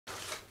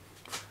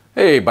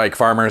Hey bike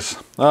farmers,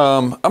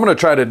 I'm going to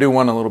try to do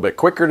one a little bit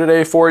quicker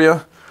today for you.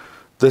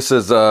 This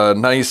is a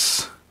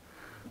nice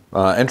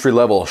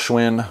entry-level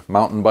Schwinn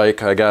mountain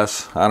bike, I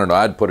guess. I don't know,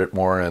 I'd put it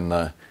more in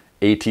the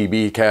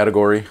ATB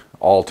category,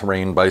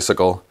 all-terrain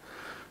bicycle,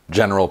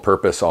 general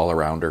purpose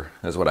all-arounder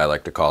is what I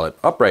like to call it.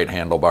 Upright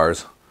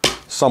handlebars,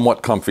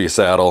 somewhat comfy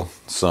saddle,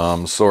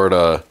 some sort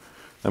of,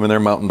 they're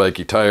mountain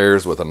bikey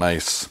tires with a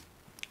nice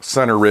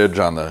center ridge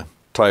on the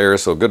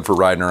tires, so good for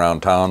riding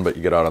around town, but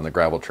you get out on the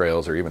gravel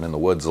trails or even in the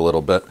woods a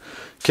little bit.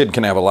 Kid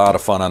can have a lot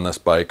of fun on this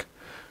bike.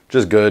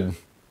 Just good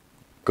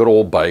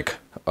old bike.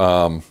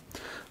 I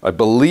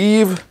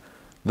believe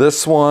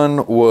this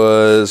one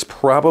was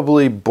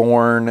probably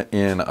born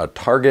in a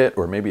Target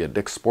or maybe a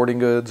Dick's Sporting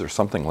Goods or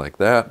something like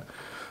that.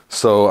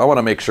 So I want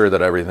to make sure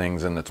that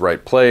everything's in its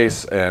right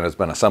place and has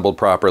been assembled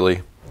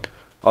properly.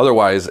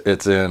 Otherwise,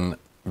 it's in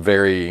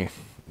very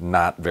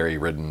not very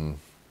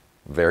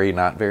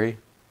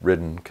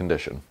ridden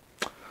condition.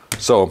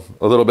 So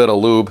a little bit of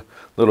lube,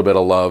 a little bit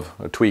of love,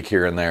 a tweak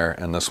here and there,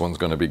 and this one's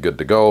going to be good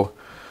to go.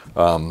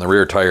 The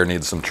rear tire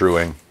needs some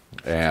truing,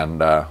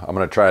 and I'm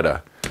going to try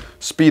to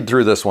speed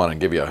through this one and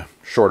give you a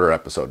shorter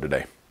episode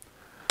today.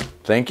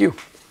 Thank you.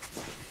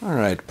 All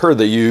right, per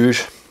the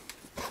usual,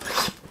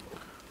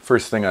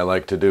 first thing I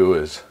like to do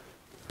is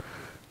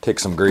take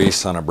some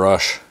grease on a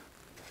brush.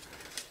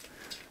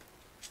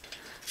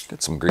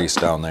 Get some grease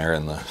down there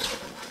in the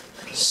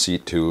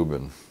seat tube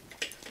and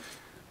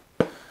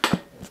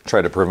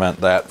try to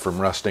prevent that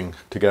from rusting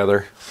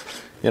together.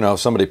 You know,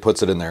 if somebody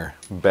puts it in their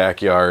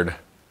backyard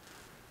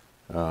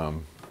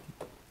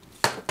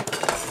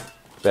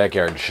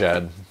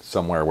shed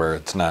somewhere where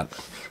it's not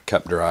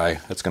kept dry,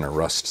 it's going to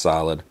rust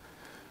solid.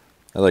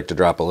 I like to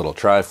drop a little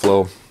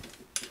tri-flow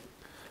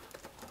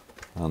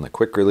on the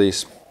quick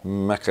release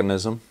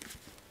mechanism,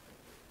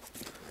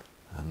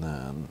 and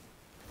then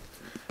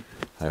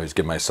I always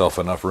give myself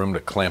enough room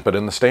to clamp it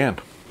in the stand.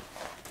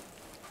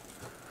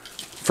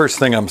 First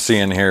thing I'm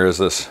seeing here is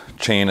this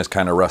chain is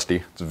kind of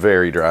rusty. It's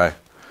very dry.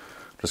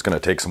 Just going to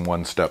take some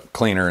one-step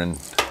cleaner and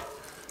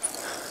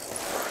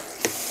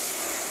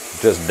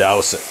just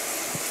douse it.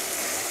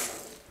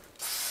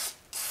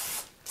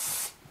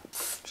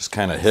 Just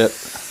kind of hit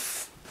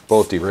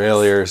both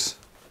derailleurs.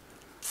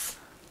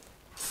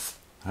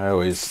 I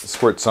always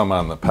squirt some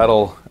on the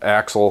pedal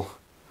axle,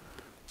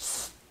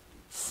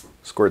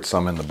 squirt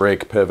some in the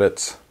brake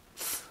pivots.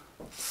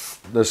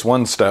 This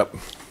one step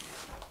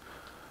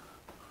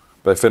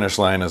by finish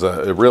line is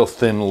a real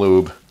thin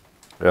lube,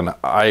 and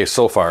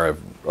so far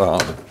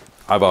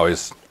I've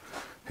always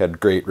had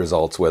great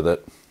results with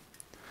it.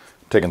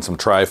 Taking some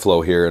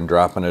tri-flow here and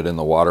dropping it in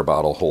the water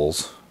bottle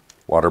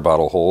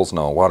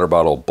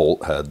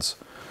bolt heads.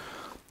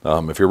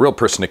 If you're real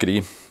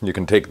persnickety, you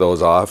can take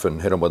those off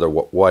and hit them with a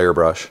wire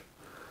brush.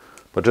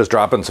 But just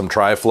dropping some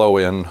tri-flow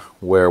in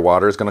where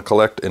water is going to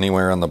collect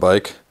anywhere on the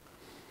bike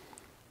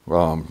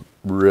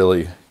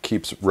really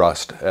keeps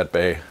rust at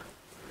bay.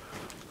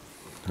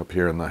 Up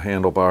here in the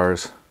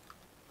handlebars,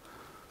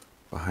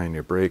 behind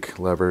your brake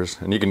levers,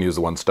 and you can use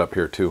the one step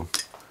here too.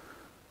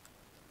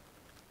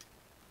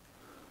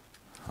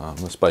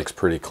 This bike's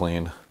pretty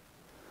clean.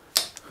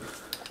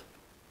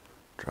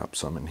 Drop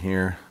some in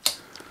here.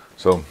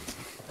 So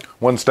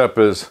one step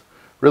is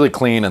really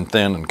clean and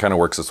thin and kind of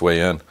works its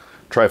way in.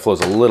 Tri-flow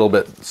is a little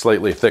bit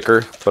slightly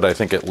thicker, but I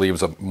think it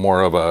leaves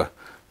more of a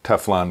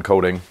Teflon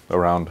coating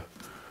around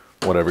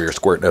whatever you're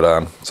squirting it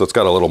on. So it's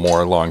got a little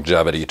more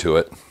longevity to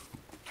it.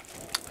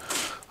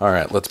 All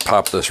right, let's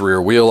pop this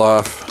rear wheel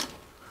off,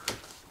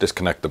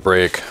 disconnect the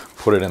brake,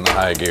 put it in the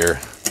high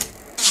gear.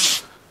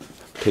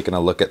 Taking a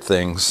look at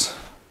things.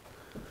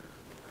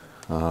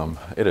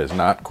 It is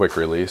not quick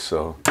release,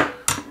 so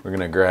we're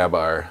gonna grab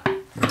our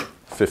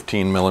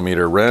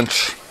 15mm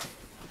wrench,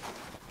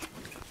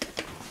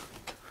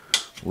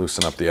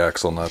 loosen up the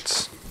axle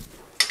nuts.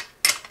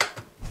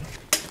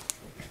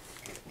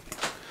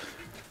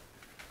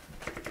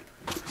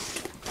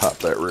 Pop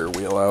that rear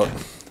wheel out.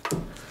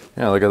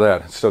 Yeah, look at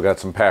that. It's still got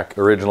some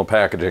original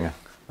packaging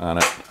on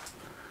it.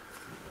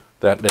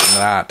 That did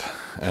not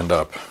end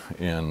up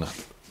in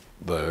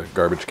the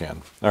garbage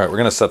can. All right, we're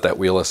gonna set that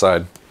wheel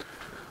aside.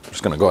 I'm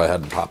just gonna go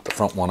ahead and pop the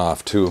front one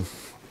off too.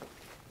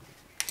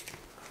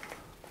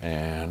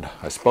 And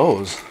I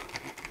suppose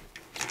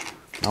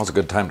now's a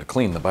good time to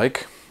clean the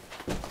bike.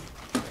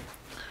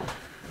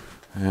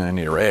 And I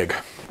need a rag.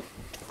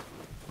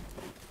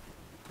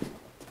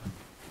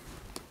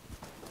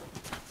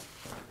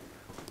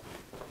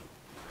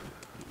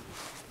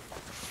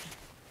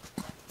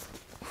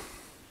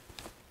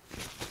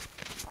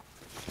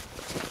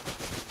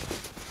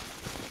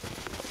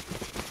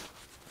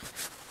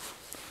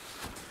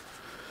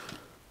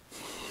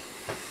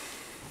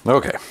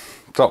 Okay,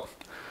 so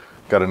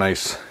got a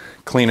nice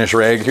cleanish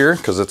rag here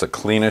because it's a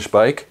cleanish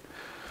bike,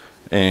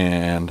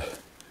 and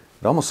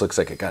it almost looks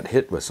like it got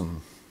hit with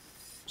some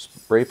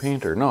spray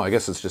paint, or no, I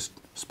guess it's just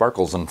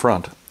sparkles in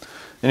front.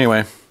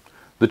 Anyway,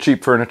 the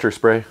cheap furniture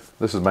spray,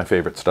 this is my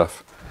favorite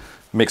stuff.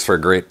 Makes for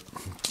a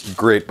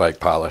great bike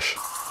polish.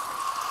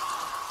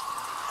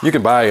 You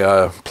can buy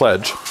a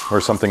pledge or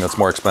something that's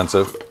more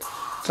expensive.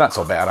 It's not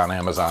so bad on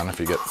Amazon if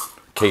you get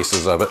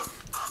cases of it.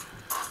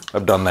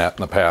 I've done that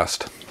in the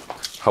past.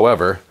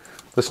 However,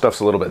 this stuff's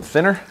a little bit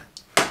thinner,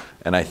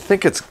 and I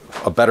think it's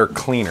a better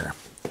cleaner.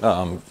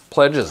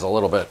 Pledge is a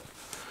little bit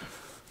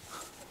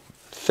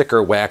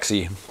thicker,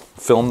 waxy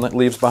film that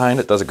leaves behind.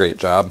 It does a great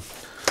job,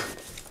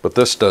 but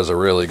this does a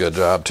really good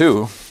job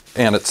too.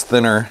 And it's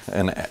thinner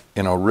and,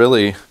 you know,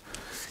 really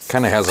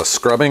kind of has a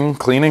scrubbing,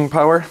 cleaning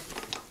power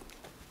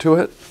to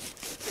it.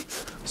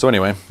 So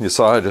anyway, you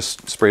saw I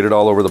just sprayed it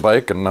all over the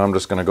bike, and now I'm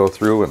just going to go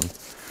through and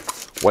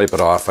wipe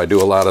it off. I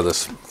do a lot of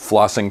this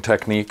flossing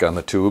technique on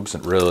the tubes.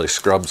 It really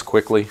scrubs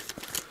quickly.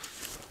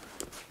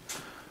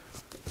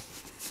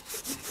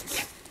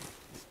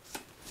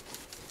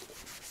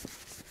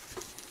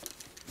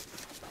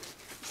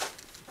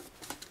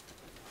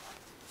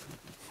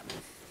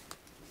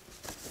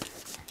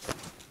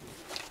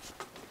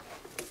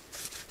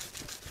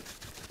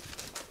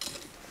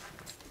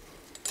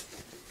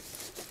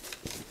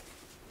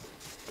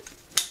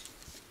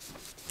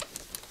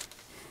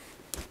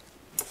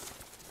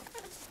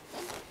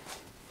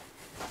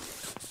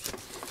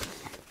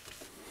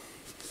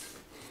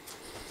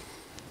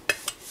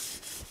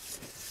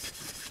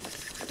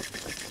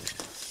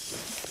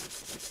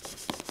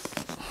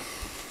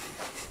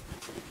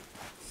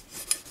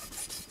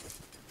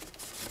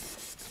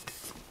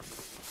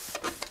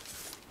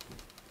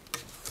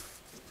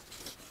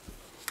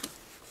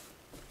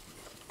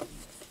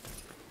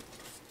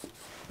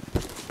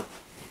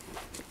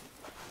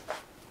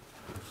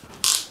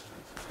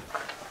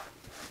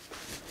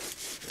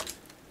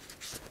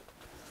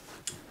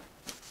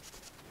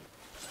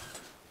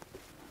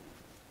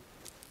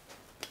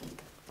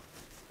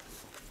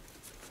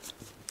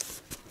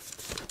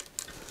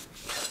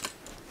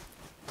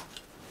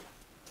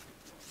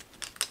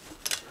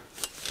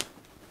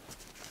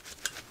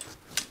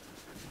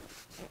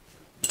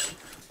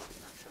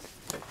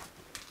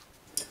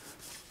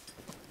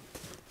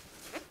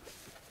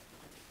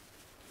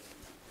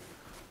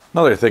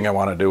 Another thing I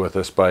want to do with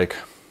this bike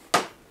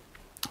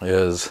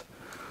is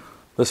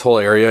this whole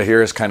area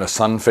here is kind of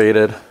sun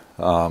faded.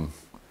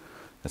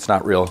 It's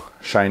not real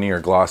shiny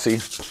or glossy.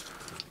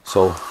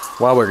 So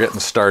while we're getting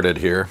started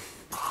here,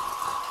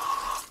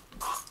 I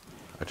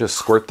just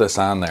squirt this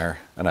on there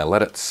and I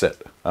let it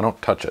sit. I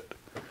don't touch it.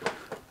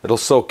 It'll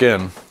soak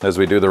in as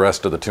we do the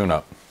rest of the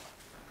tune-up.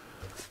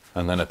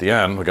 And then at the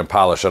end, we can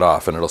polish it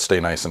off and it'll stay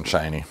nice and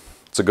shiny.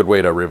 It's a good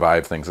way to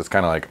revive things. It's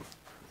kind of like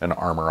an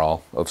armor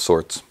all of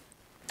sorts.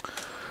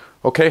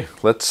 Okay,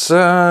 let's do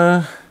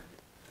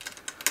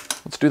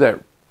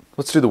that.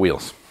 Let's do the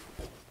wheels.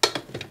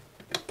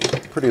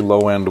 Pretty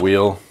low-end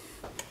wheel.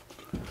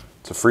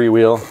 It's a free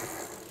wheel.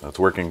 That's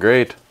working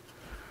great.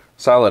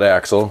 Solid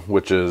axle,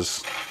 which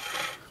is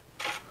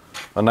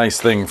a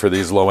nice thing for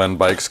these low-end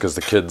bikes because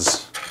the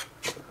kids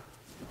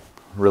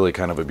really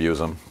kind of abuse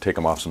them. Take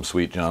them off some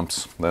sweet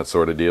jumps, that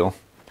sort of deal.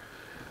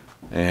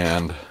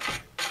 And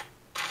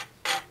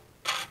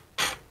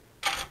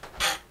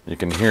you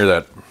can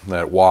hear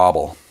that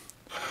wobble.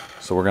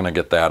 So we're going to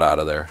get that out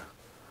of there.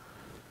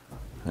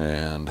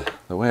 And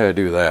the way I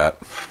do that,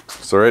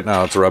 so right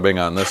now it's rubbing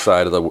on this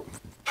side of the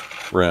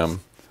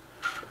rim.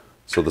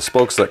 So the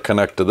spokes that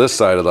connect to this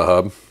side of the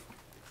hub,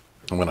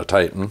 I'm going to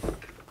tighten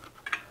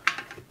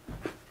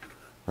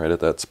right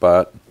at that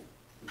spot.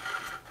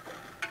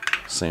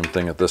 Same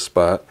thing at this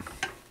spot.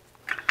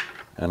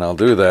 And I'll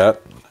do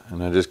that,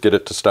 and I just get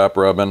it to stop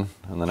rubbing,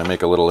 and then I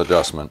make a little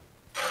adjustment.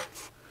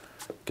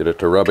 Get it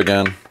to rub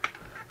again.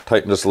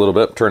 Tighten just a little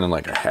bit, turning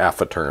like a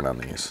half a turn on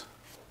these.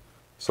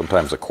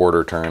 Sometimes a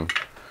quarter turn.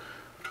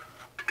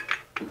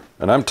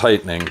 And I'm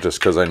tightening just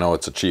because I know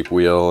it's a cheap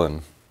wheel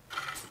and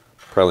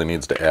probably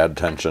needs to add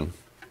tension.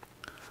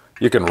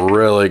 You can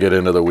really get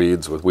into the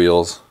weeds with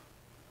wheels.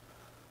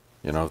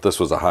 You know, if this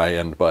was a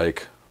high-end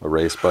bike, a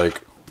race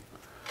bike,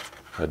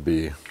 I'd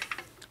be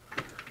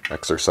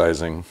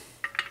exercising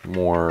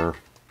more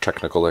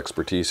technical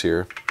expertise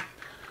here.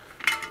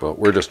 But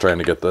we're just trying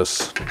to get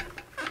this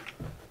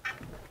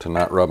to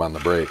not rub on the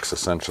brakes,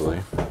 essentially.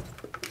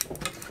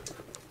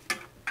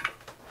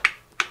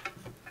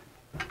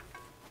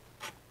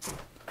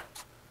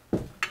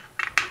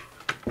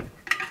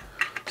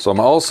 So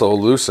I'm also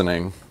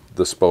loosening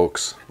the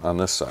spokes on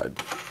this side.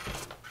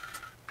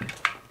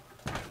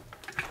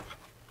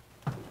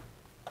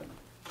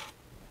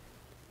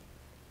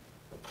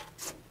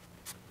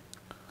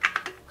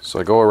 So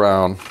I go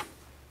around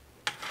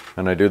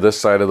and I do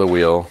this side of the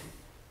wheel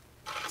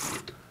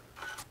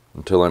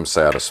until I'm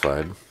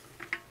satisfied.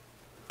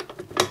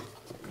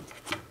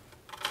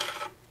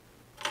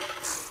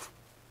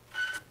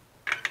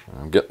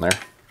 I'm getting there.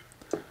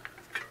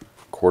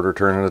 Quarter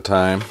turn at a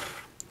time.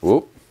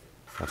 Whoop.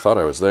 I thought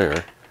I was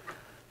there.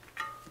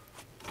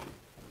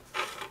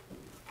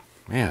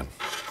 Man.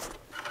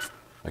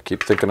 I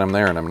keep thinking I'm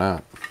there and I'm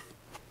not.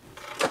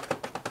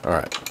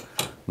 Alright.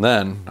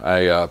 Then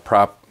I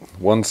prop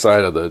one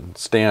side of the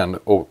stand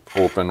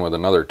open with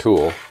another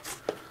tool.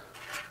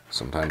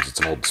 Sometimes it's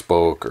an old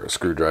spoke or a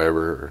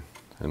screwdriver, or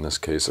in this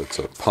case it's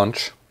a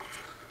punch.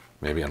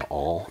 maybe an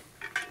awl.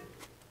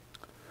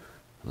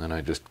 And then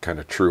I just kind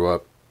of true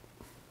up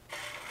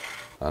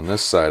on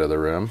this side of the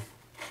rim.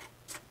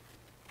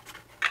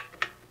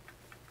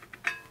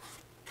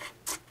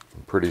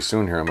 And pretty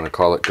soon here I'm going to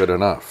call it good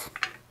enough.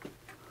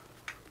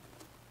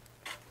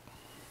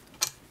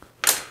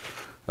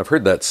 I've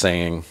heard that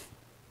saying,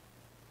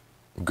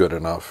 good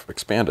enough,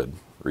 expanded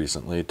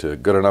recently to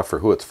good enough for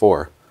who it's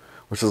for,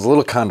 which is a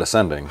little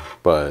condescending,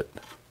 but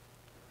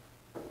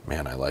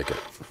man, I like it.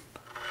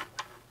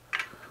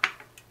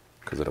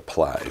 Because it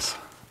applies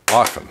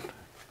often.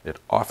 It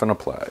often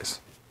applies.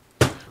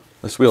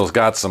 This wheel's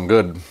got some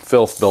good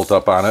filth built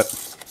up on it,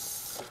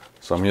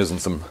 so I'm using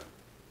some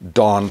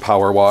Dawn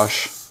Power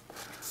Wash.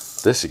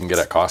 This you can get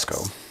at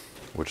Costco,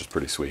 which is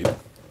pretty sweet.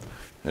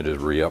 I just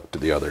re-upped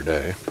the other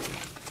day.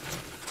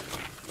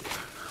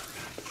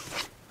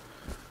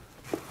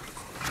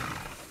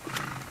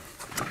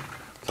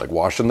 It's like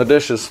washing the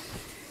dishes.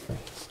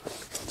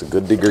 It's a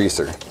good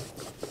degreaser.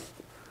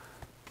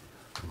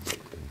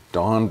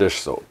 Dawn dish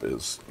soap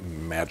is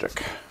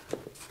magic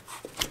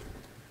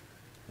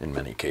in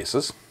many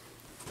cases.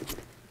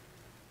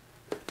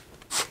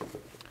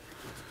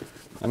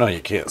 I know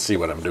you can't see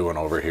what I'm doing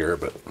over here,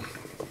 but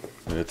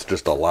it's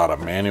just a lot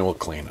of manual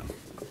cleaning.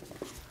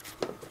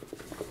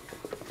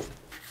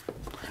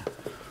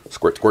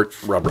 Squirt,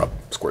 squirt, rub, rub.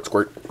 Squirt,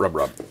 squirt, rub,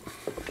 rub.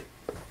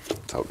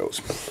 That's how it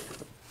goes.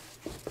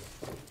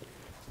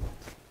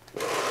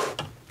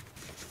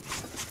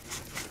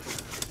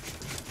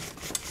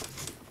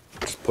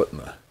 Just putting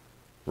the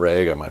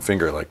rag on my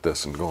finger like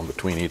this and going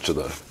between each of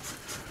the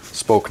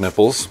spoke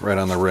nipples right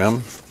on the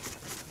rim.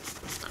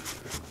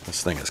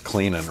 This thing is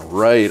cleaning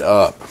right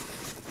up.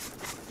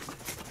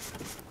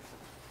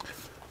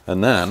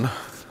 And then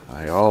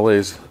I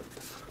always,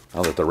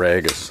 now that the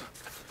rag is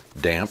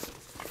damp,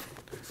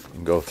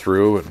 go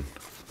through and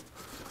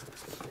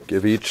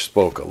give each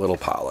spoke a little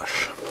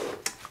polish.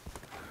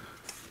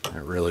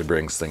 It really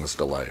brings things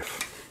to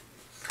life.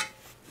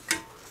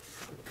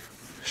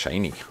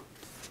 Shiny.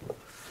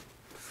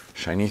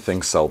 Shiny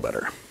things sell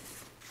better.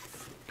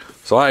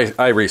 So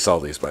I resell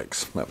these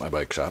bikes at my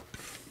bike shop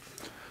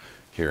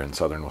here in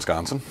southern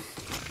Wisconsin.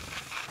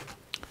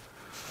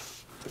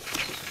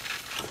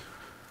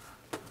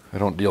 I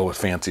don't deal with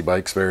fancy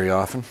bikes very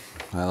often.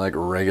 I like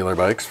regular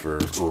bikes for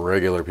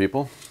regular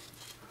people.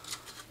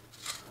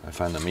 I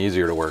find them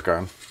easier to work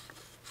on,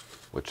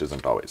 which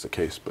isn't always the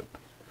case, but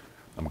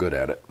I'm good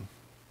at it.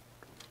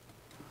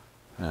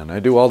 And I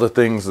do all the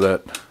things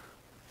that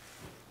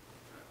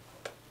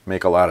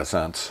make a lot of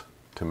sense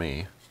to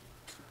me.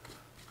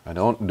 I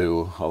don't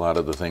do a lot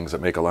of the things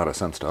that make a lot of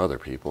sense to other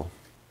people.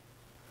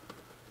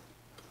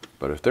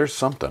 But if there's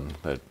something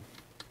that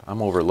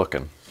I'm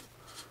overlooking,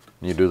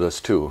 and you do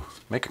this too,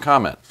 make a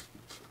comment.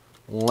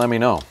 Let me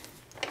know.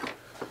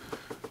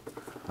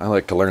 I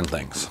like to learn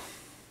things.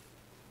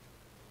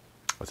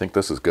 I think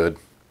this is good.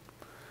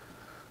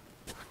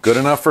 Good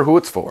enough for who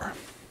it's for.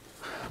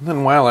 And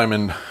then while I'm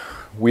in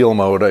wheel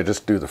mode, I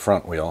just do the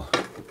front wheel.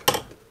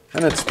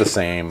 And it's the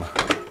same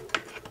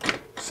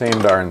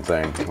darn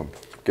thing.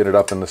 Get it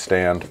up in the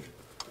stand.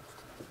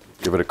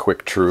 Give it a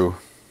quick true.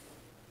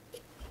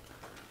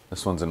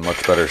 This one's in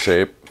much better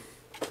shape,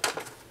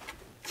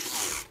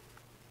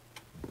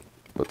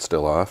 but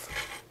still off.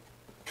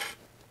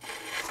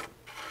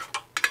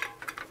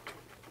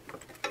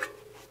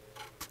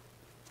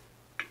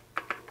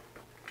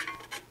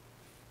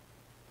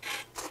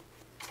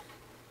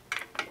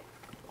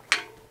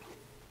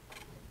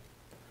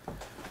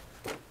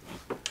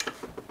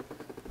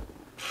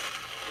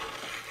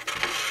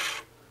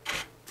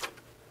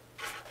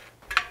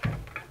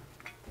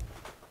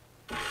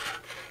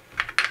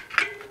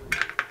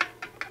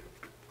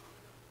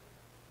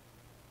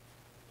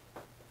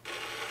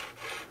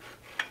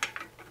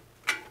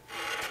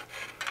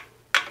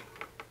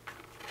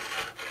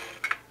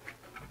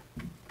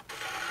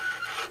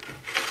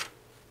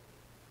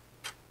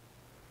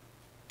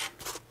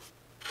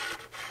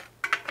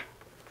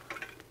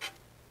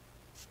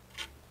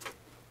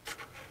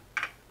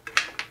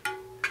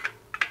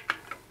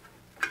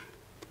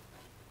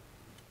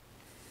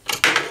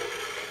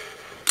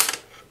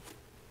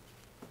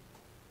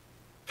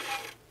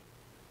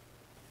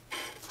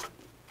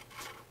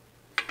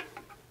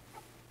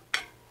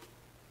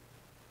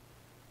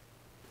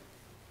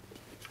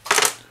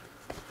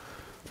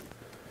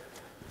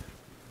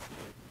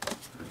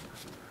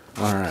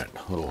 All right,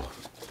 a little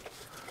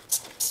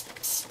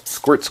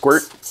squirt,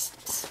 squirt,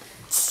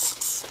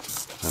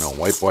 and a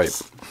wipe, wipe.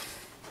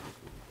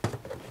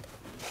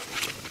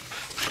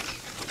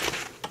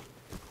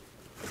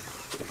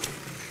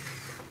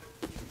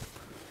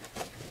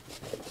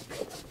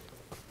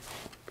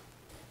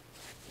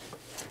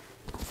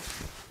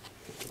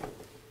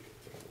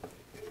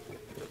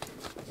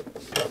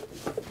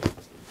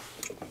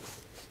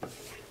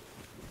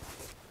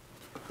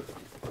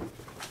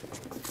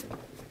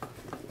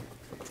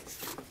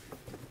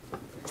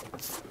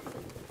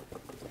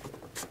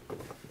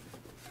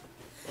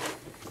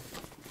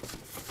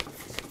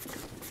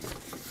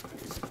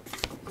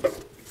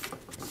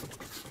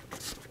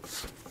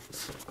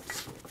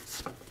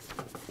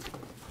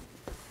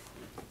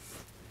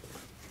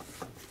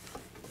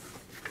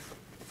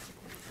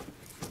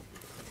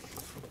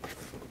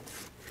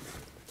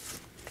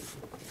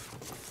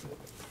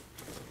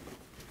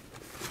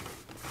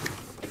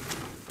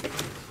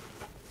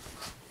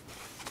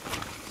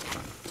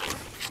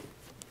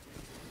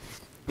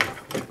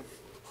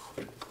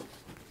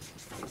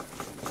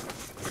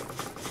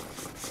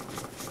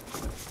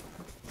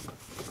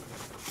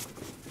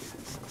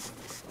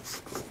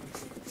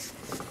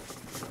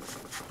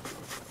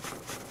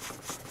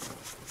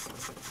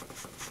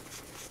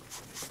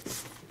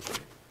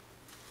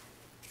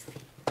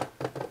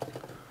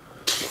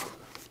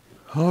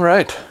 All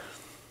right.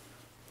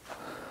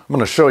 I'm going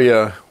to show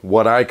you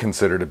what I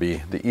consider to be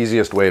the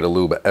easiest way to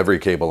lube every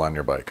cable on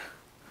your bike.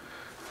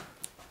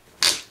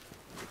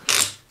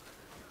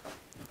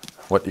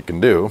 What you can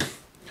do,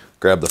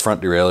 grab the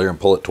front derailleur and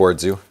pull it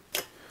towards you.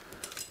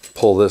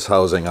 Pull this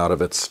housing out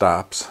of its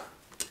stops.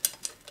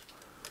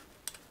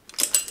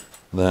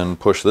 Then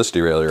push this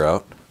derailleur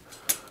out.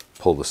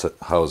 Pull the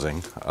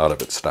housing out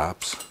of its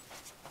stops.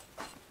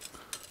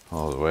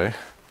 All the way.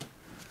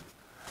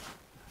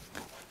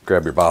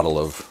 Grab your bottle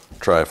of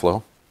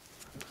Tri-Flow.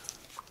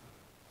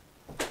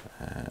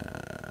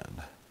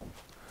 And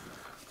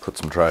put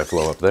some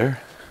Tri-Flow up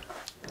there.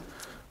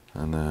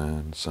 And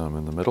then some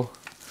in the middle.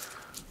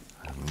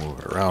 And move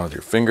it around with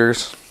your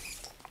fingers.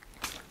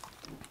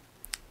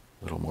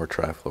 A little more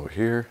Tri-Flow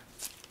here.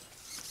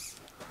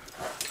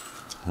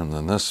 And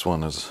then this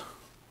one is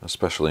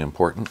especially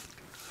important.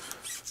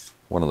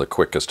 One of the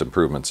quickest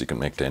improvements you can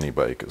make to any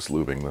bike is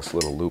lubing this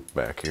little loop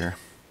back here.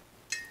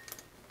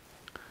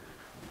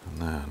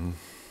 And then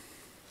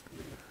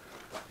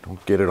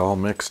don't get it all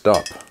mixed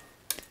up.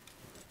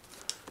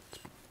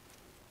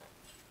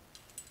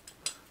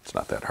 It's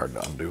not that hard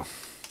to undo.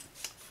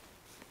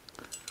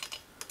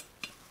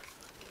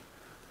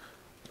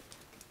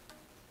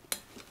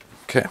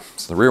 Okay,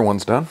 so the rear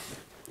one's done.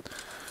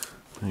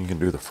 And you can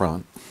do the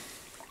front.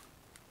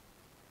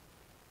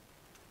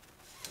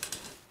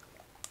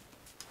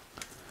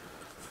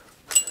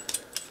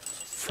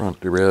 Front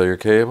derailleur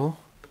cable.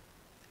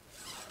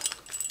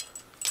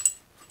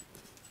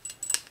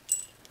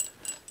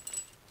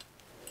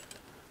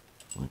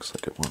 Looks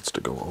like it wants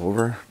to go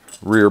over.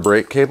 Rear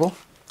brake cable.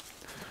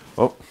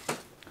 Oh,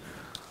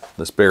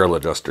 this barrel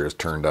adjuster is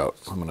turned out.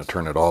 I'm going to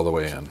turn it all the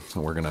way in,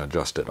 and we're going to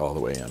adjust it all the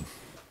way in.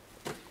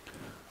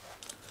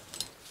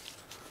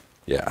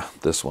 Yeah,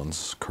 this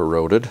one's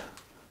corroded,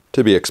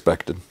 to be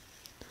expected.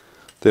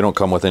 They don't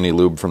come with any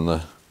lube from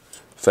the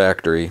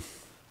factory.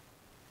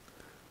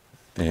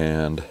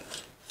 And,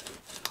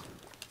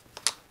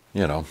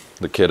 you know,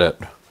 the kid at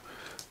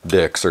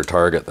Dick's or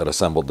Target that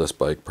assembled this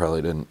bike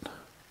probably didn't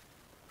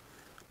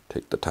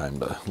take the time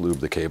to lube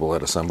the cable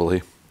at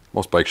assembly.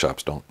 Most bike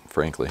shops don't,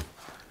 frankly.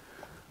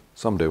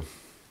 Some do.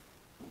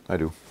 I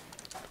do.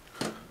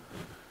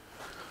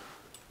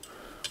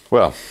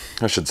 Well,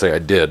 I should say I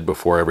did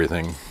before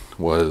everything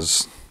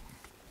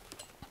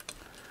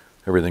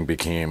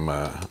became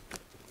a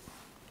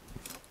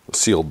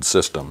sealed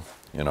system.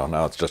 You know,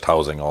 now it's just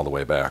housing all the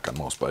way back on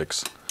most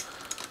bikes.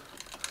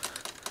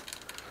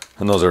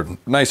 And those are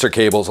nicer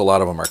cables. A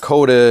lot of them are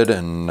coated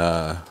and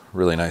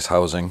really nice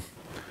housing.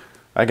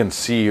 I can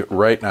see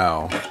right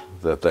now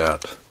that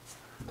that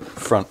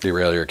front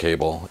derailleur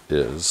cable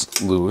is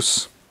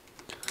loose.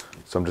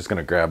 So I'm just going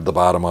to grab the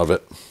bottom of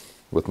it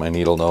with my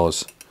needle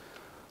nose,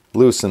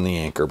 loosen the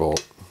anchor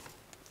bolt.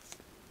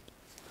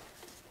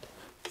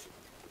 A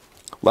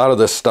lot of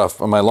this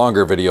stuff, on my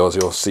longer videos,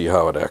 you'll see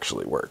how it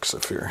actually works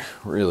if you're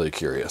really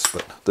curious.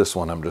 But this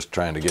one, I'm just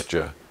trying to get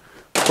you a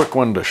quick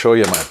one to show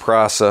you my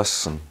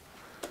process, and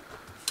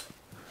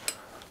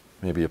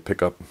maybe you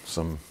pick up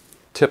some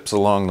tips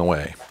along the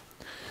way.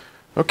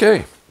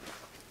 Okay.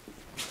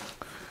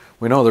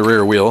 We know the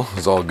rear wheel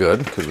is all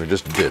good because we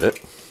just did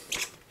it.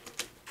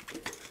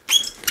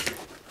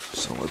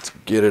 So let's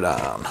get it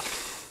on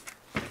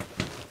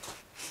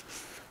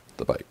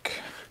the bike.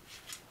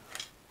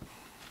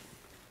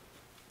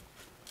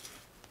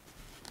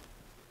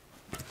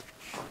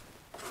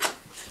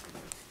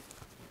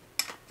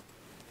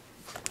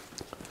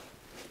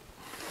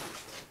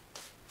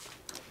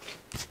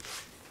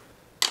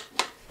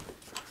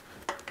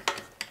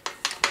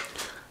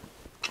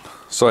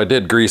 So I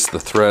did grease the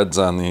threads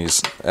on these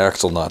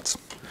axle nuts.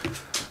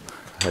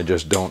 I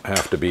just don't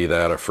have to be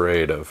that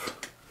afraid of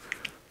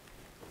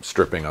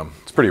stripping them.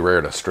 It's pretty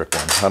rare to strip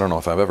one. I don't know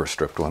if I've ever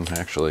stripped one,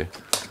 actually.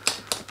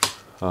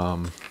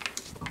 I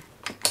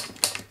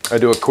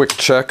do a quick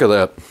check of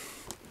that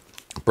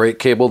brake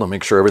cable to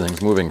make sure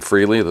everything's moving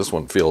freely. This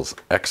one feels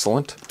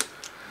excellent.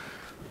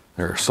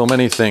 There are so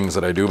many things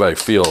that I do by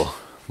feel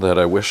that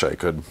I wish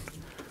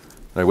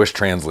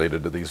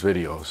translated to these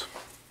videos.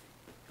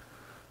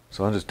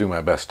 So I'll just do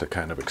my best to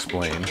kind of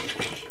explain.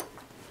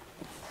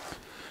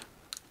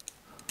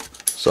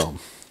 So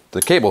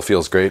the cable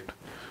feels great.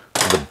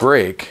 The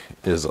brake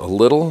is a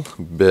little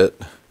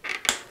bit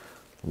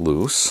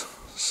loose.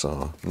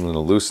 So I'm going to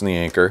loosen the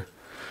anchor.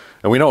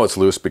 And we know it's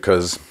loose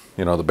because,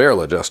 you know, the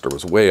barrel adjuster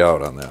was way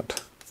out on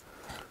that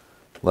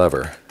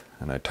lever.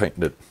 And I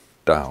tightened it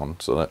down,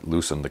 so that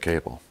loosened the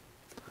cable.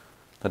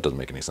 That doesn't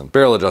make any sense.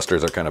 Barrel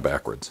adjusters are kind of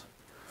backwards.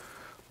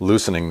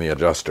 Loosening the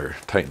adjuster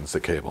tightens the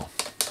cable.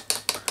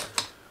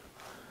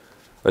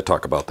 I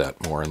talk about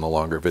that more in the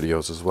longer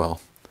videos as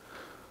well.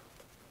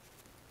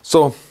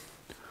 So,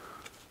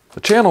 the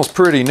channel's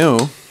pretty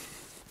new.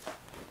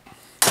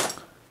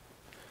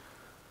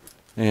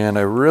 And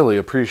I really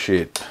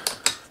appreciate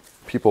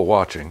people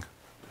watching.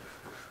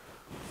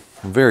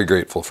 I'm very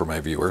grateful for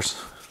my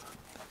viewers.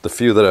 The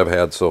few that I've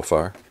had so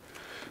far.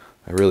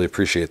 I really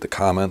appreciate the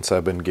comments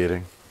I've been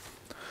getting.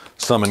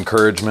 Some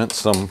encouragement,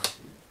 some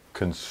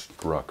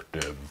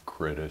constructive criticism.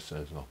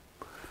 criticism.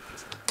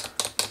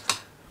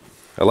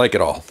 I like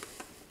it all.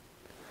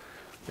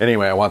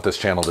 Anyway, I want this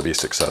channel to be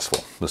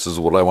successful. This is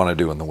what I want to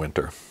do in the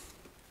winter.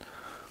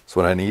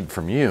 So what I need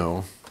from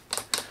you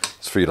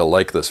is for you to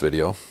like this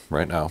video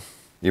right now.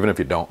 Even if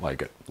you don't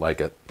like it,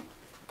 like it.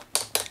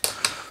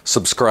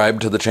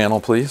 Subscribe to the channel,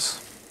 please.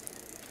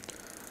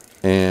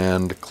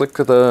 And click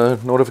the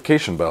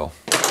notification bell.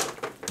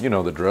 You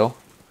know the drill.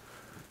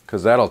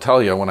 Because that'll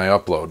tell you when I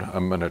upload.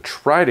 I'm going to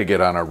try to get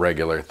on a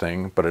regular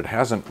thing, but it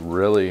hasn't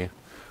really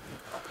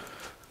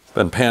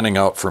been panning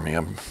out for me.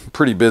 I'm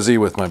pretty busy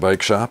with my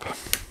bike shop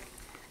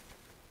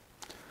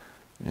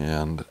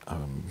and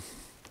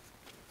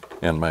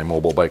my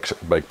mobile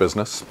bike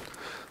business.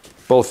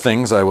 Both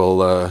things I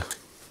will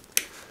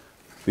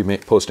be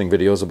posting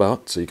videos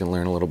about, so you can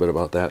learn a little bit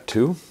about that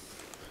too.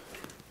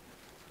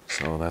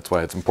 So that's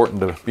why it's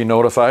important to be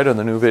notified of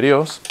the new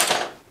videos.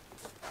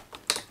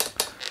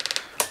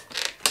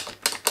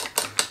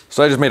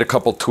 So I just made a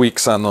couple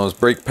tweaks on those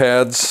brake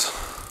pads.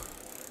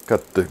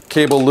 Got the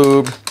cable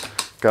lube,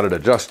 got it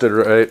adjusted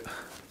right.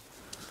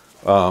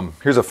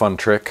 Here's a fun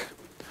trick.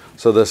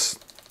 So this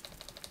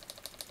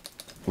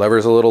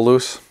lever's a little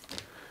loose.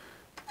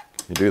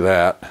 You do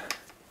that,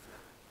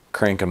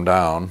 crank them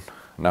down.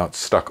 Now it's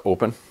stuck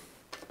open,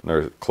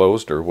 or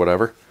closed, or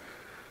whatever.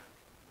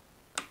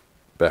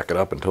 Back it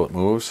up until it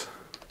moves.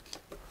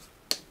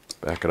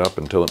 Back it up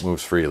until it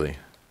moves freely.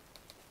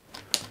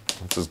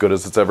 That's as good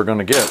as it's ever going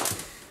to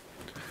get.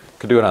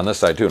 Could do it on this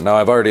side too. Now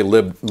I've already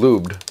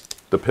lubed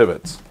the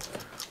pivots.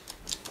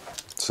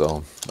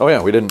 So, oh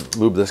yeah, we didn't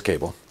lube this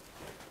cable.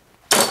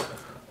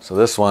 So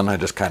this one I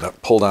just kind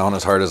of pull down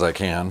as hard as I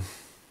can.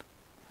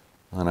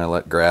 And I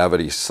let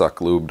gravity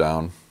suck lube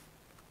down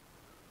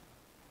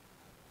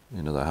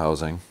into the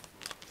housing.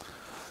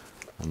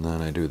 And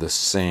then I do the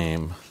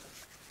same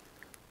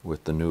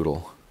with the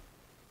noodle.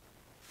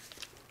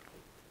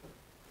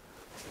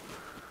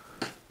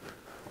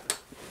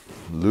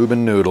 Lube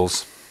and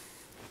noodles.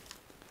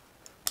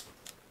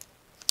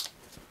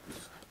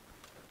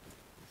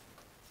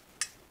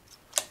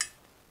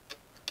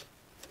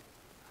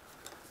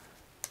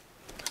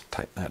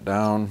 Tighten that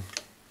down.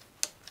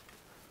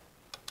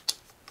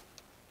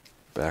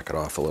 Back it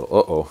off a little.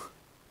 Uh-oh.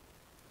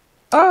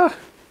 Ah!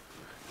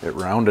 It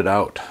rounded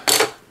out.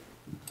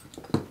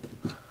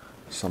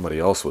 Somebody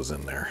else was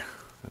in there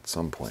at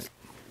some point.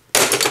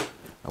 I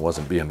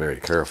wasn't being very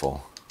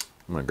careful.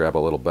 I'm going to grab a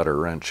little better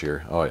wrench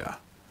here. Oh, yeah.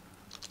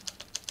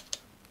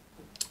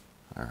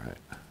 All right.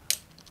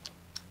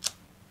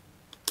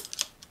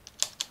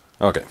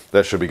 Okay,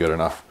 that should be good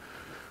enough.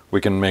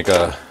 We can make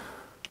a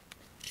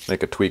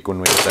tweak when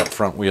we get that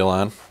front wheel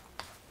on.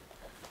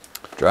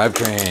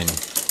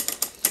 Drivetrain.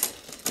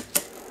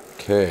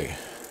 Okay.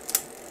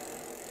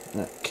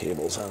 That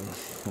cable's on.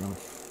 Gonna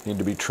need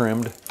to be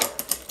trimmed.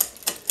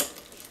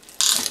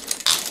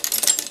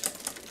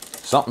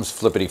 Something's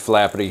flippity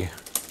flappity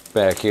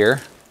back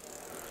here.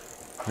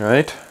 All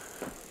right.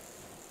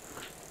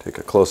 Take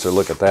a closer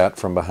look at that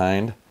from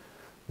behind.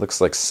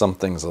 Looks like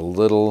something's a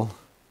little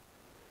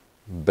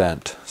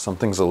bent.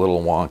 Something's a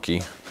little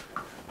wonky.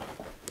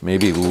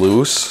 Maybe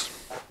loose.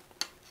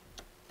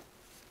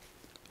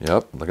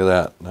 Yep, look at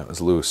that. That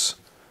was loose.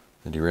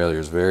 The derailleur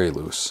is very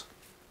loose.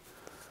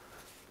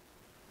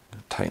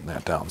 Tighten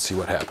that down, see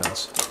what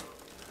happens.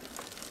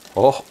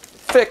 Oh,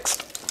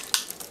 fixed.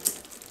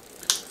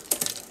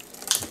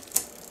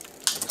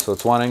 So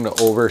it's wanting to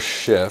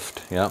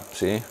overshift. Yep,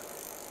 see?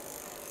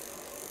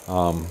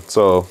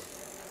 So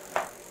I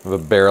have a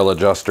barrel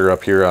adjuster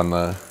up here on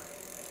the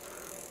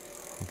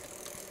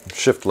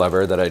shift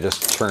lever that I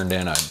just turned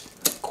in a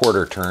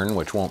quarter turn,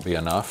 which won't be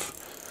enough.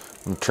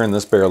 I'm going to turn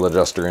this barrel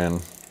adjuster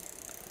in.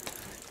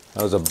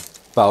 That was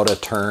about a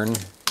turn. And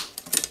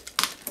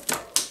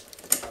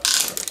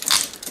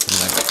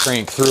I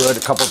crank through it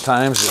a couple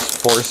times,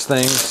 just force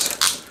things.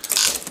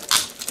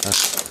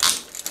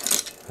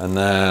 And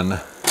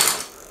then,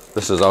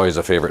 this is always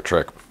a favorite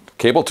trick.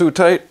 Cable too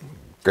tight,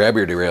 grab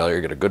your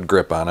derailleur, get a good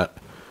grip on it.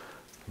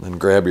 And then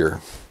grab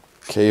your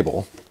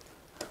cable.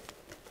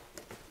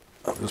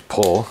 Just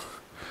pull.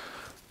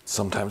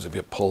 Sometimes if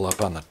you pull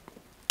up on the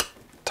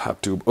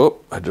top tube, oh,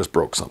 I just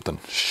broke something.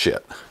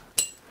 Shit.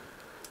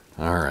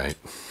 All right.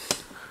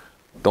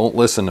 Don't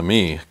listen to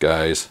me,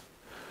 guys.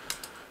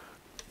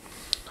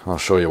 I'll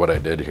show you what I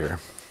did here.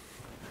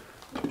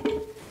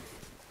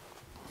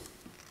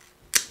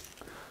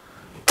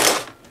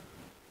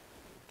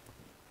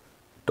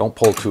 Don't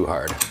pull too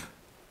hard.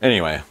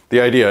 Anyway,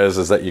 the idea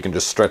is that you can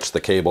just stretch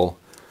the cable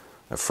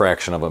a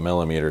fraction of a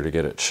millimeter to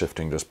get it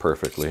shifting just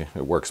perfectly.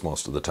 It works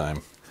most of the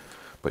time,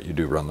 but you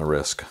do run the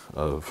risk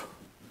of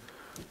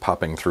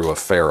popping through a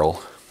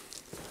ferrule.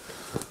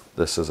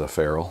 This is a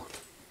ferrule.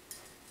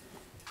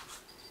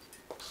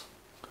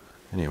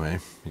 Anyway,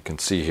 you can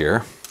see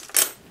here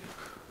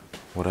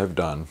what I've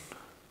done.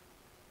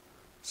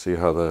 See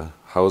how the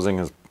housing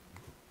is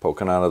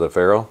poking out of the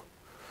ferrule?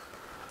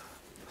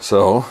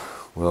 So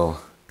we'll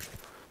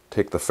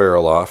take the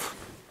ferrule off.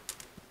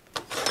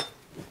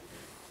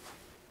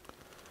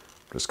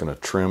 Just going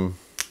to trim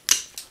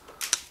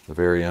the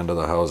very end of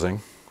the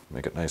housing.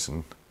 Make it nice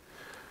and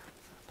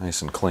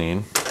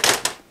clean.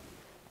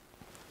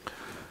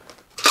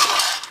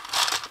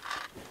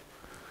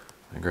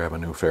 And grab a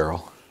new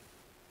ferrule,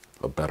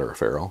 a better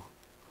ferrule.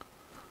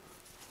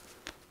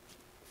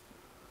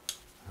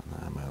 And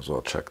then I might as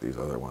well check these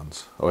other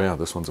ones. Oh yeah,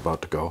 this one's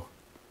about to go.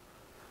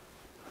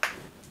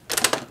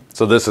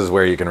 So this is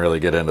where you can really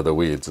get into the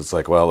weeds. It's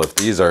like, well, if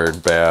these are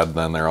bad,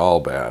 then they're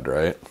all bad,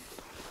 right?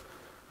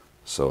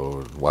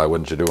 So why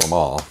wouldn't you do them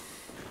all?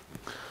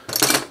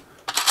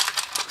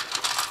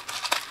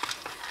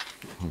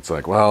 It's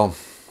like, well,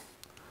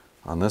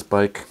 on this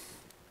bike,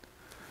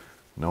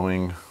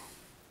 knowing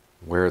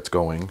where it's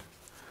going,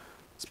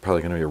 it's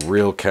probably going to be a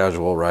real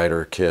casual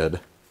rider kid.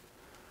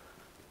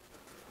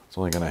 It's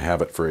only going to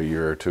have it for a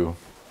year or two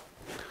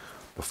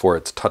before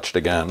it's touched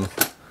again,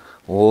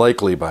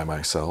 likely by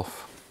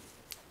myself.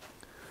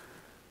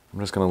 I'm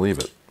just going to leave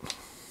it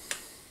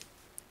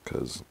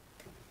because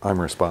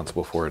I'm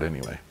responsible for it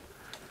anyway.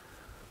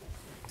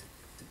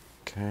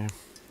 Okay.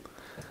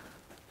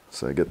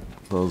 So I get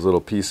those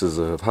little pieces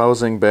of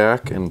housing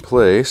back in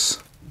place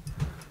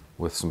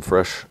with some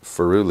fresh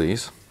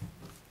ferrules.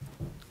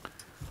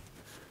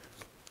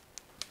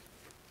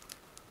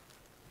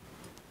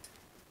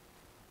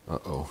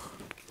 Uh-oh.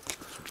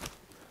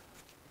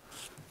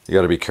 You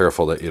got to be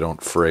careful that you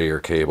don't fray your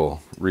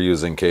cable.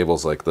 Reusing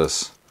cables like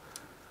this,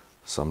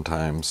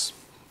 sometimes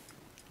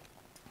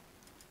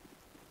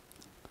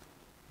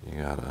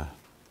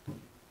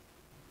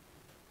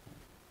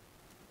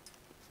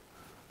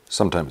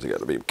you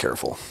gotta be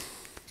careful.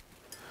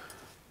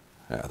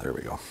 Yeah, there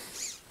we go.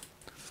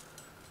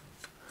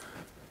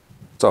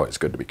 It's always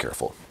good to be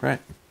careful, right?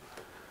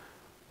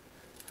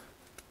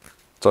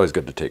 It's always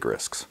good to take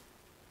risks.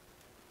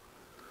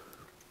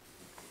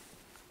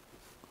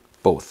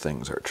 Both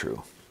things are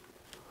true.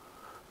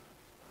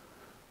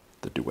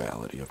 The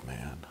duality of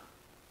man.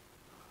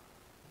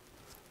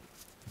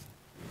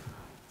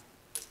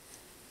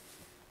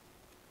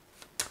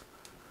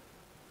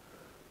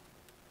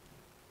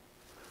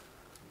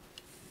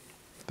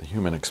 The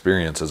human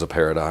experience is a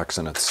paradox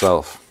in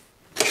itself.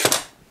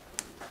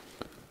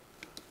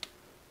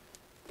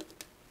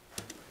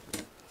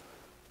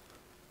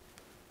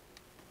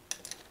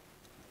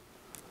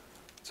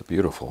 It's a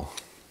beautiful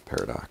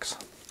paradox.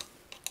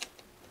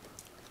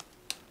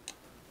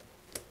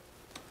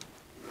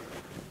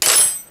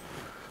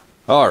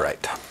 All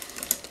right.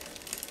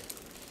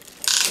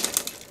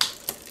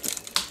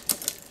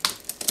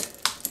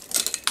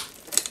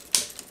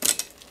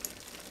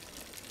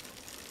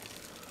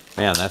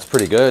 Man, that's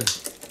pretty good.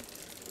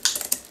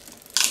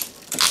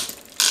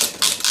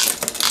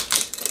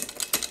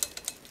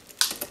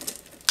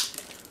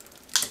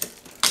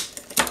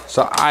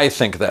 So I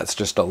think that's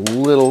just a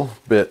little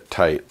bit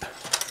tight.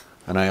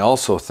 And I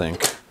also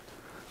think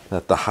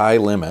that the high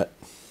limit,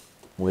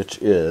 which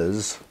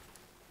is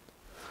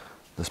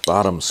this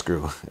bottom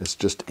screw, is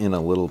just in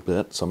a little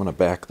bit. So I'm going to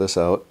back this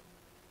out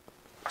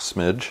a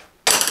smidge.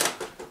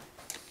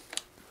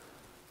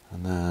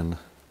 And then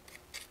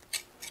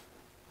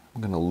I'm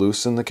going to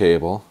loosen the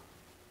cable.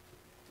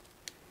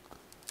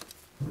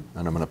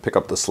 And I'm going to pick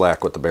up the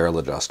slack with the barrel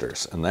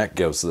adjusters. And that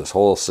gives this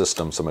whole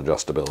system some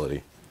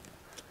adjustability.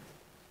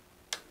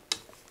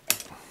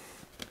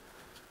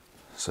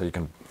 So you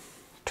can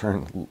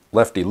turn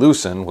lefty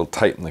loosen will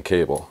tighten the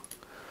cable.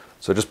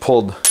 So I just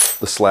pulled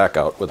the slack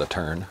out with a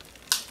turn.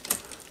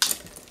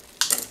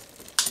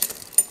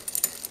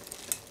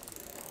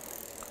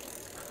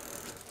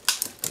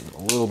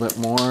 A little bit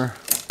more.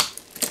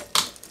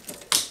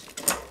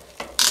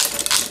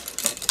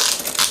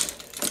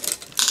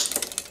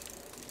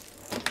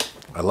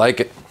 I like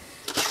it.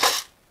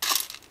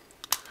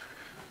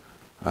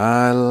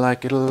 I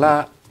like it a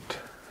lot.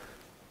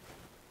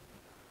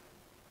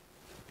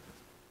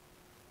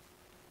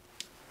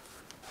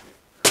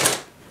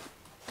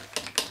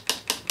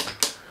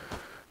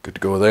 Good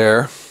to go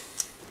there.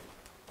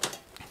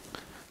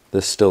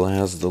 This still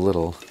has the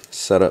little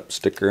setup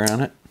sticker on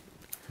it.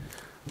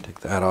 Take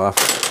that off.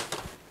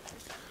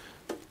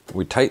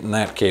 We tightened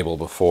that cable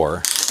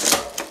before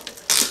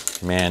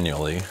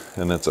manually,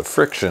 and it's a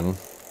friction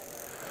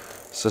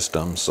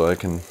system, so I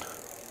can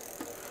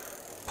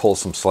pull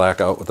some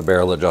slack out with the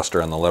barrel adjuster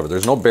on the lever.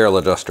 There's no barrel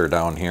adjuster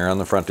down here on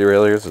the front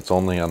derailleurs, it's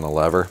only on the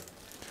lever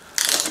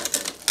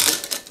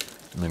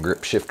and the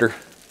grip shifter.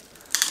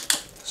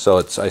 So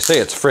I say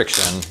it's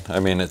friction, I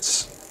mean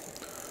it's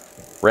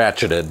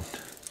ratcheted.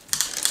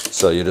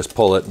 So you just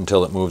pull it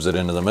until it moves it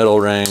into the middle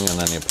ring, and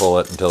then you pull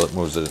it until it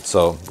moves it.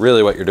 So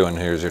really what you're doing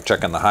here is you're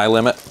checking the high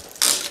limit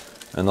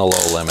and the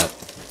low limit.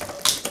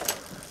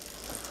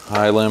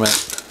 High limit,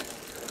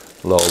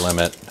 low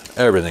limit.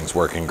 Everything's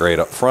working great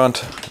up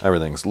front.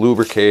 Everything's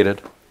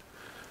lubricated.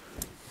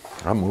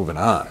 I'm moving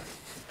on.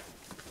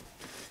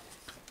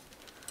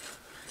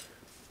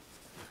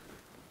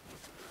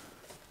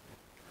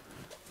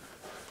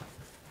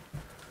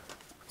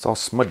 It's all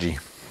smudgy.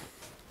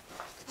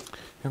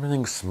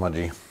 Everything's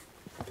smudgy.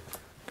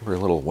 Give her a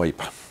little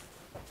wipe.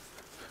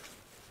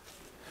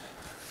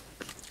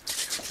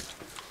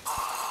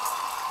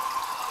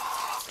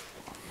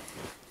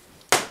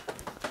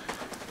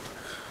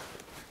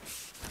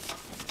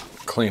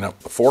 clean up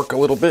the fork a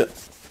little bit.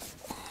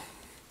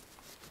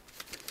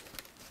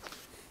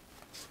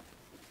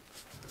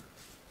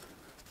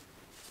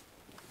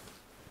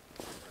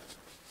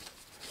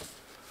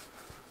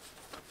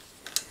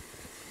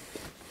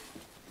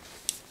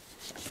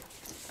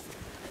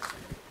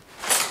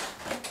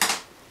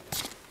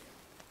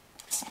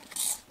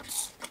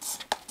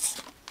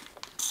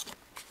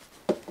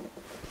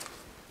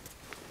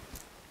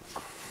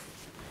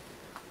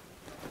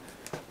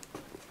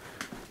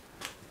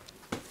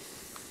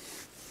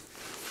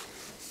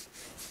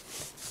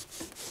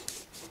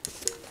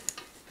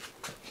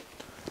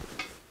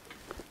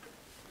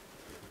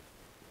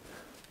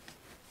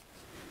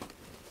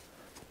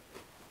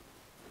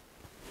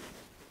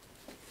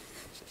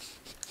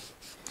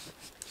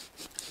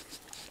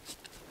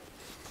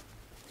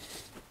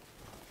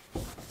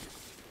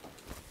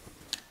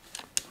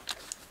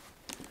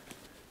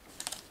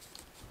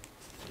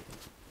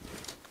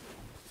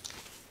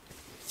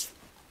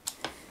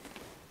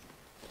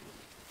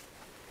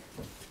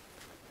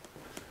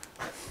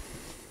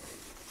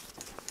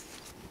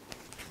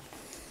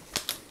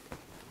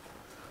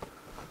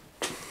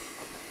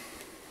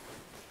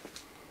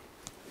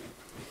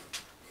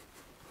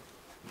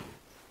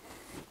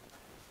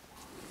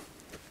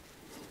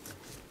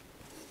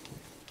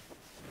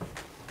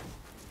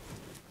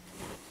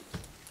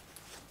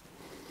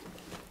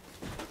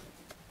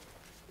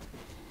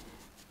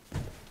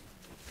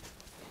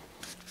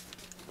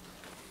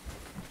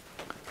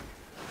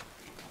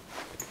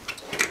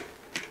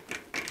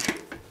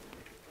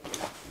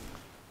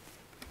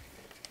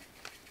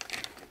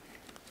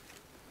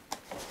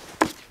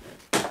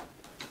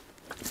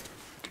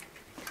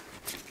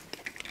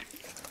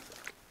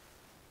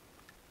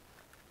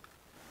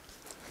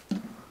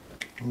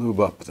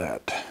 Lube up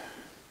that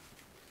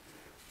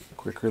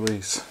quick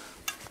release.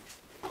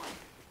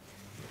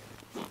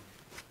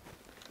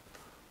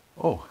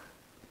 Oh,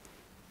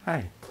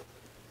 hi.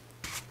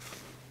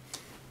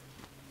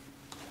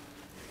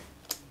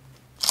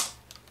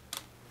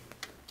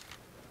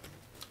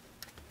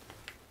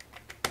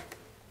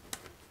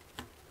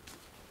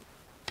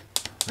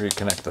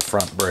 Reconnect the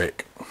front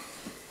brake.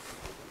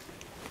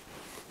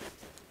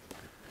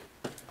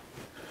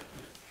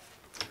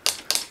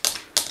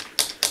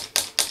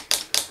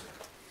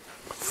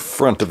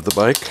 Front of the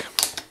bike.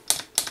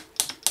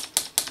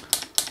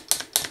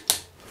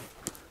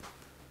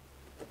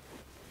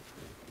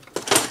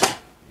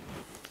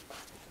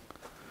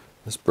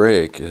 This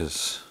brake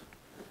is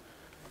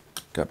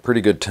got pretty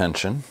good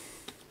tension,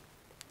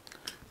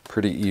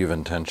 pretty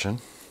even tension.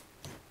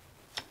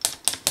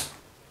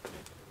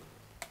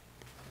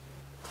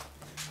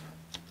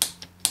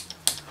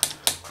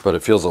 But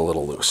it feels a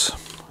little loose.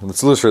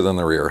 It's looser than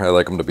the rear. I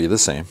like them to be the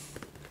same.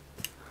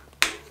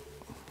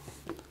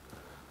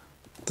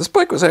 This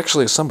bike was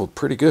actually assembled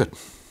pretty good.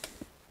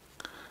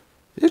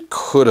 It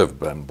could have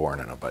been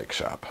born in a bike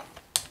shop.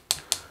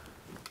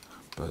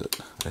 But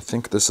I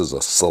think this is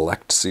a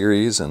select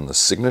series, and the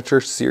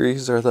signature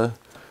series are the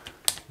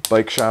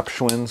bike shop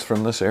Schwinns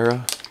from this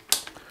era.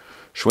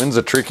 Schwinn's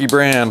a tricky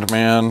brand,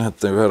 man.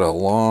 They've had a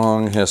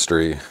long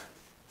history.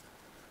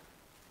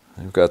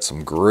 They've got some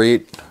of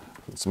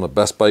the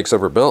best bikes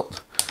ever built,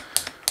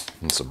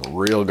 and some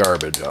real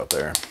garbage out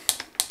there.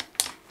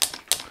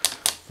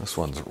 This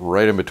one's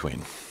right in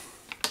between.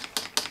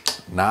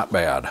 Not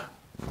bad,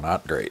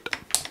 not great.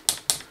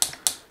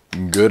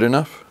 Good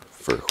enough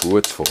for who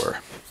it's for.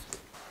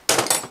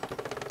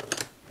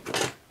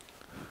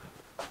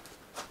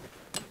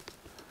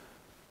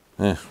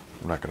 I'm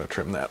not going to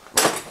trim that.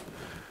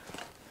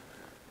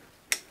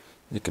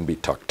 It can be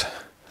tucked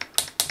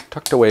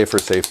away for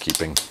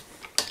safekeeping.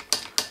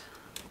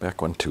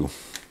 Back one too.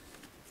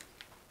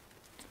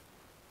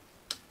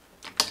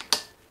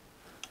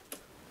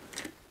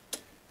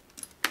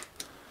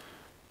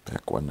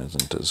 Back one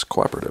isn't as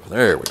cooperative.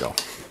 There we go.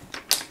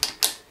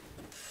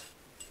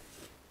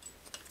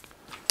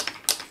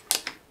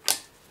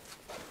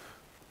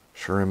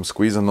 Sure am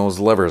squeezing those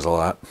levers a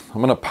lot.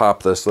 I'm going to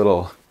pop this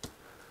little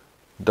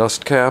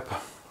dust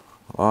cap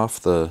off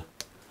the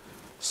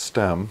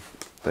stem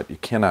that you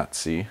cannot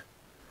see,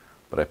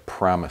 but I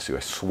promise you, I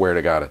swear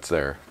to God, it's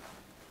there.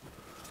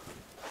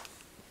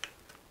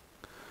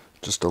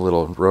 Just a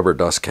little rubber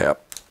dust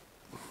cap.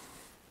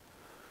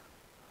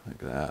 Like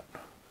that.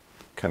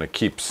 Kind of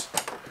keeps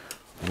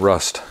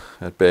rust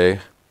at bay.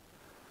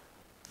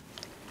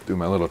 Do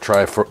my little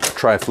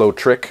tri-flow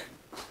trick.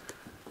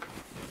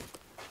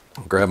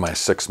 Grab my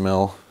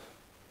 6mm.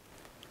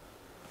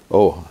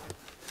 Oh.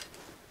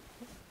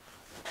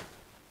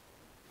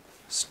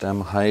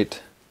 Stem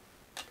height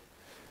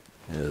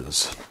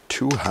is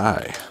too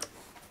high.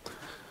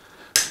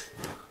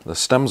 The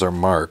stems are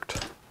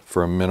marked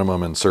for a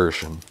minimum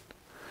insertion.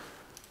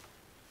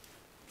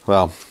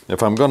 Well,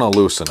 if I'm going to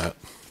loosen it,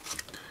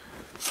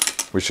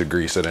 we should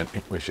grease it.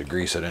 We should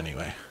grease it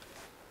anyway.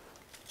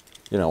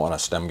 You don't want a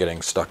stem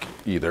getting stuck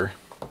either.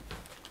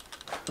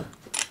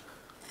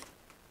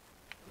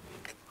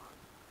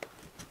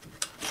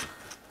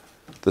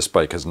 This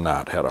bike has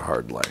not had a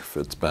hard life.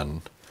 It's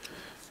been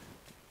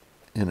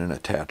in an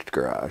attached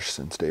garage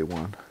since day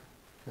one.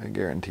 I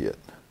guarantee it.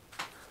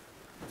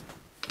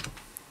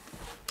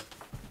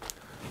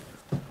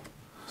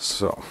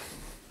 So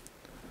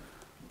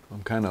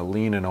I'm kind of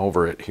leaning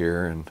over it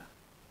here and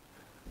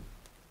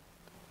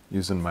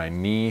using my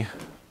knee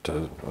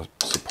to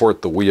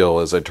support the wheel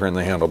as I turn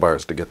the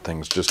handlebars to get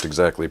things just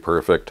exactly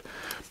perfect.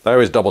 I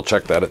always double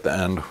check that at the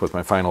end with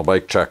my final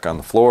bike check on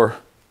the floor.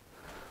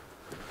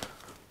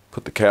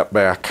 Put the cap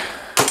back.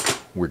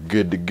 We're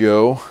good to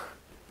go.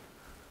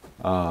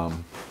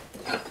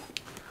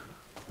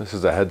 This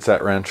is a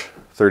headset wrench,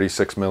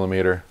 36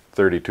 millimeter,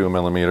 32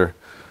 millimeter.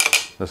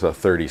 This is a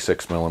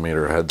 36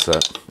 millimeter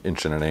headset,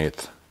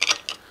 1.1/8.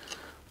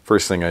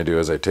 First thing I do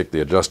is I take the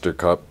adjuster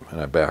cup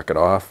and I back it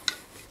off.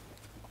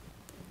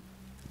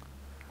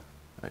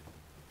 I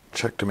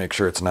check to make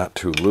sure it's not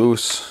too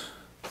loose.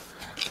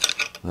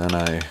 Then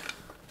I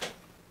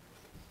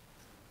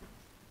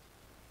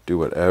do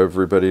what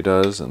everybody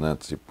does, and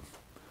that's you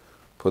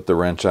put the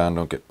wrench on,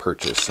 don't get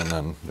purchased, and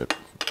then it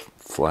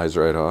flies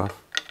right off.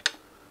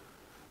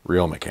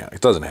 Real mechanics.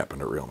 It doesn't happen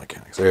to real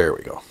mechanics. There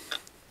we go.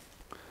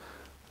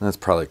 And that's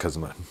probably because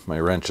my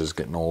wrench is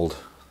getting old.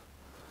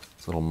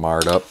 It's a little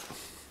marred up.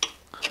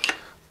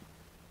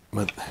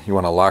 But you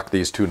want to lock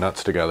these two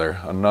nuts together.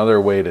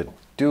 Another way to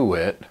do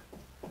it,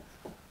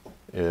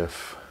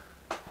 if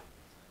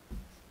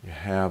you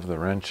have the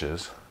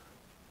wrenches,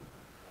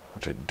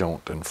 which I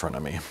don't in front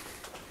of me.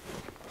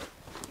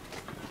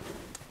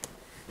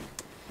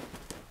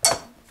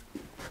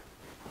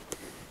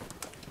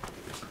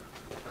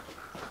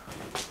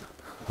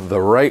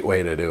 The right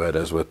way to do it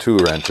is with two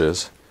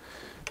wrenches,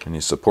 and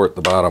you support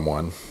the bottom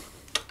one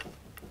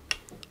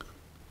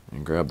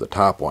and grab the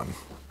top one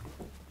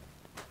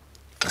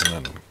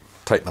and then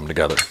tighten them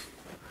together.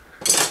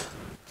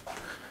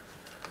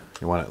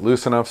 You want it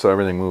loose enough so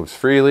everything moves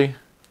freely,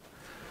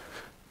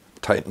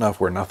 tight enough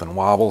where nothing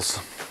wobbles.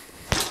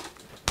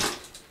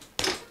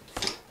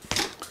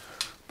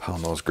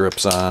 Pound those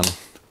grips on.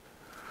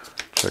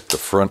 Check the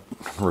front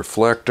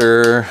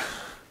reflector.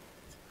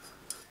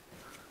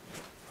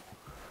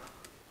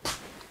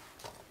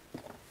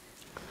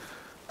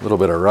 A little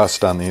bit of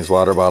rust on these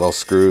water bottle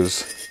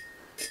screws.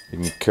 You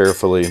can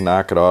carefully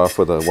knock it off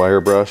with a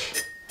wire brush.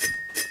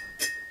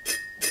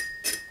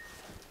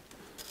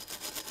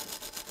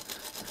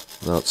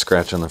 Without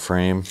scratching the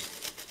frame.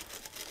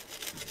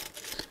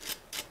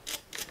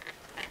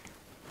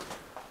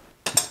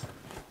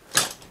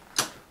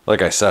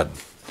 Like I said,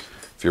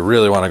 if you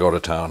really want to go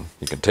to town,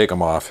 you can take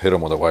them off, hit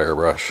them with a wire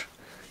brush,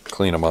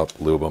 clean them up,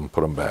 lube them,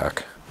 put them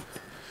back.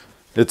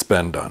 It's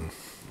been done.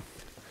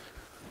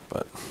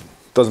 But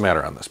doesn't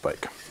matter on this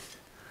bike.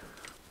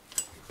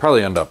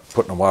 Probably end up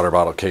putting a water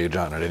bottle cage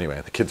on it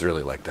anyway. The kids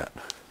really like that.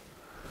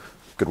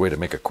 Good way to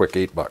make a quick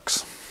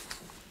 $8.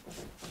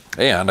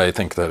 And I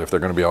think that if they're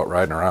going to be out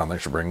riding around, they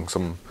should bring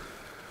some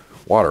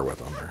water with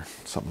them, or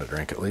something to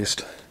drink at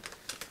least.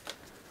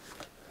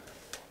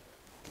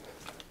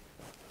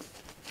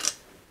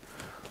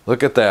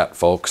 Look at that,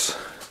 folks.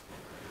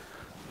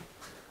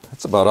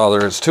 That's about all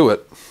there is to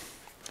it.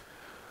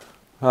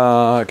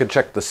 I could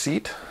check the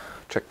seat,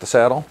 check the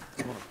saddle.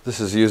 This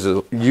is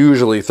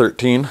usually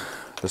 13.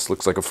 This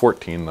looks like a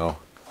 14 though.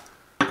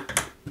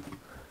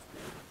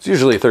 It's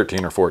usually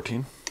 13 or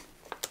 14.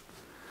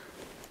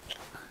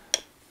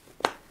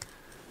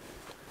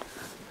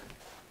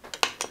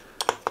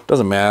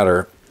 Doesn't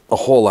matter a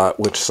whole lot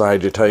which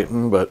side you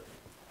tighten, but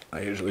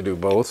I usually do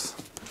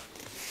both.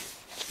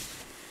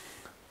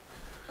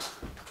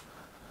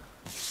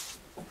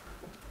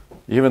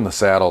 Even the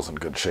saddle's in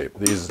good shape.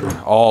 These,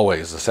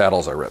 always the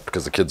saddles are ripped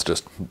because the kids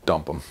just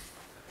dump them.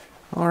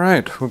 All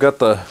right, we got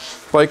the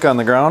bike on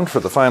the ground for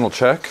the final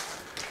check.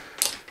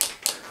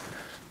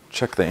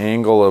 Check the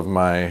angle of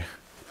my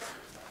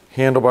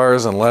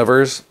handlebars and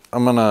levers.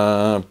 I'm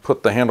gonna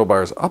put the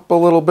handlebars up a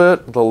little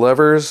bit. The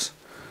levers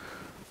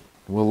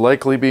will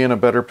likely be in a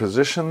better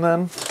position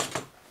then.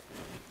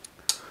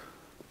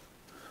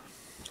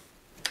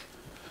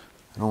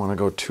 I don't want to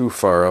go too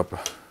far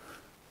up.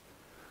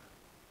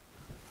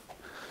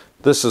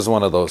 This is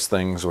one of those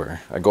things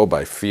where I go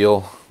by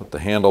feel with the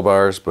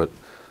handlebars, but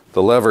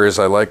the levers,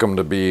 I like them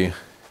to be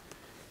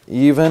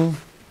even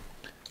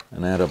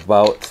and at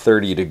about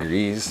 30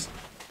 degrees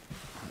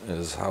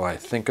is how I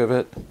think of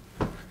it.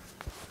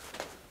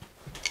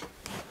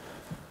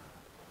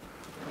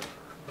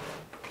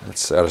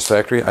 That's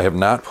satisfactory. I have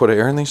not put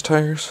air in these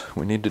tires.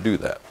 We need to do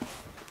that.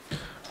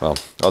 Well,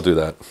 I'll do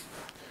that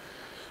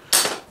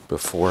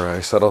before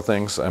I settle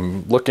things.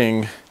 I'm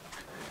looking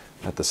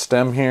at the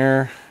stem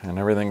here and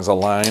everything's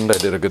aligned. I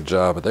did a good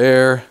job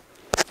there.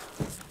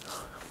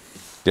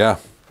 Yeah,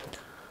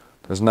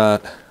 there's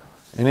not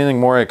anything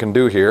more I can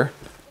do here.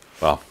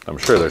 Well, I'm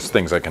sure there's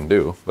things I can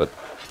do, but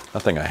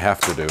nothing I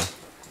have to do.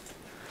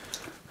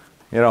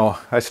 You know,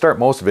 I start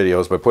most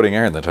videos by putting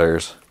air in the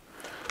tires.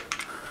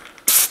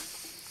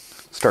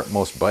 Start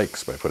most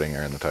bikes by putting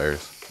air in the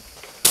tires.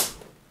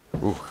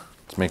 Ooh,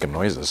 it's making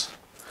noises.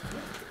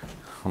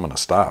 I'm gonna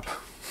stop.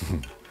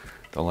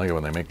 Don't like it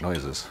when they make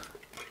noises.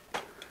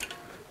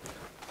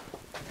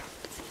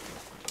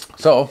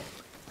 So,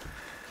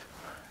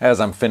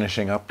 as I'm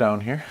finishing up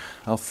down here,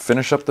 I'll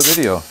finish up the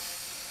video.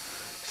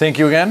 Thank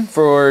you again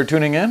for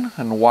tuning in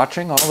and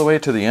watching all the way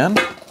to the end.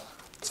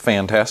 It's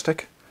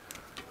fantastic.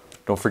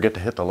 Don't forget to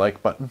hit the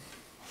like button.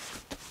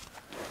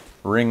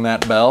 Ring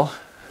that bell.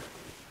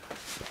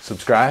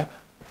 Subscribe.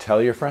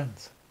 Tell your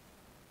friends.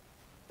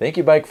 Thank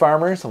you, bike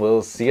farmers.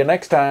 We'll see you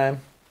next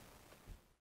time.